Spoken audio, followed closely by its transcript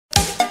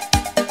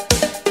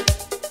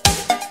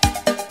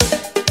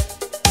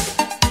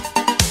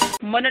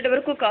మొన్నటి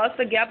వరకు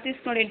కాస్త గ్యాప్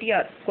తీసుకున్నాడు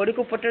ఎన్టీఆర్.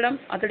 కొడుకు పుట్టడం,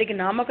 అతడికి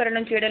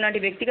నామకరణం చేయడం లాంటి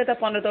వ్యక్తిగత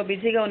పనులతో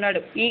బిజీగా ఉన్నాడు.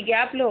 ఈ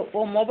గ్యాప్ లో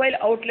ఓ మొబైల్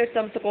అవుట్లెట్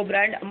సంస్థకు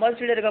బ్రాండ్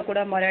అంబాసిడర్ గా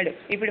కూడా మారాడు.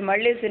 ఇప్పుడు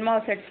మళ్లీ సినిమా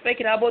సెట్స్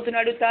పైకి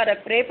రాబోతున్నాడు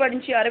తారక్. రేపటి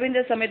నుంచి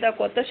అరవింద సమేత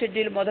కొత్త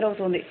షెడ్యూల్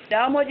మొదలవుతుంది.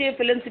 రామోజీ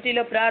ఫిల్మ్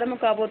సిటీలో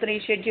ప్రారంభం కాబోతున్న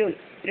ఈ షెడ్యూల్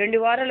 2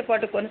 వారాల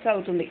పాటు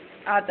కొనసాగుతుంది.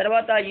 ఆ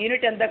తర్వాత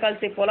యూనిట్ అంతా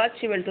కలిసి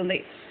పొలాచి వెళ్తుంది.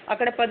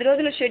 అక్కడ 10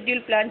 రోజుల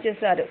షెడ్యూల్ ప్లాన్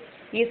చేశారు.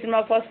 ఈ సినిమా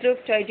ఫస్ట్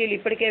లుక్ టైటిల్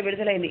ఇప్పటికే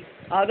విడుదలైంది.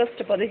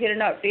 ఆగస్టు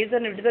 15న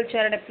టీజర్ ను విడుదల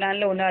చేయాలనే ప్లాన్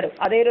లో ఉన్నారు.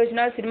 అదే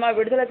రోజున సినిమా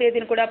విడుదల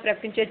తేదీని కూడా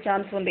ప్రకటించే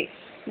ఛాన్స్ ఉంది.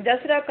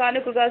 దసరా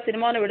కానుకగా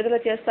సినిమాను విడుదల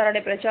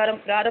చేస్తారనే ప్రచారం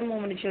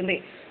ప్రారంభమనిచ్చింది.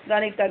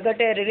 దానికి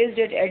తగ్గట్టే రిలీజ్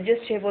డేట్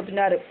అడ్జస్ట్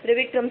చేయబోతున్నారు.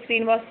 త్రివిక్రమ్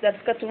శ్రీనివాస్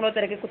దర్శకత్వంలో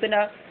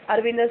తెరకెక్కుతున్న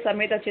అరవింద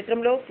సమేత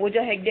చిత్రంలో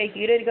పూజా హెగ్డే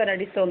హీరోయిన్ గా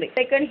నటిస్తోంది.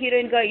 సెకండ్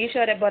హీరోయిన్ గా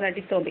ఈషా రెబ్బా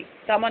నటిస్తోంది.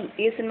 పవన్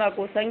ఈ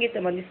సినిమాకు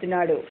సంగీతం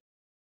అందిస్తున్నాడు.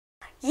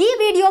 ఈ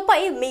వీడియోపై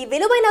మీ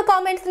విలువైన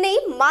కామెంట్స్ ని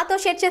మాతో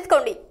షేర్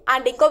చేసుకోండి.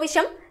 అండ్ ఇంకో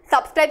విషయం,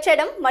 సబ్స్క్రైబ్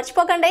చేయడం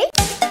మర్చిపోకండి.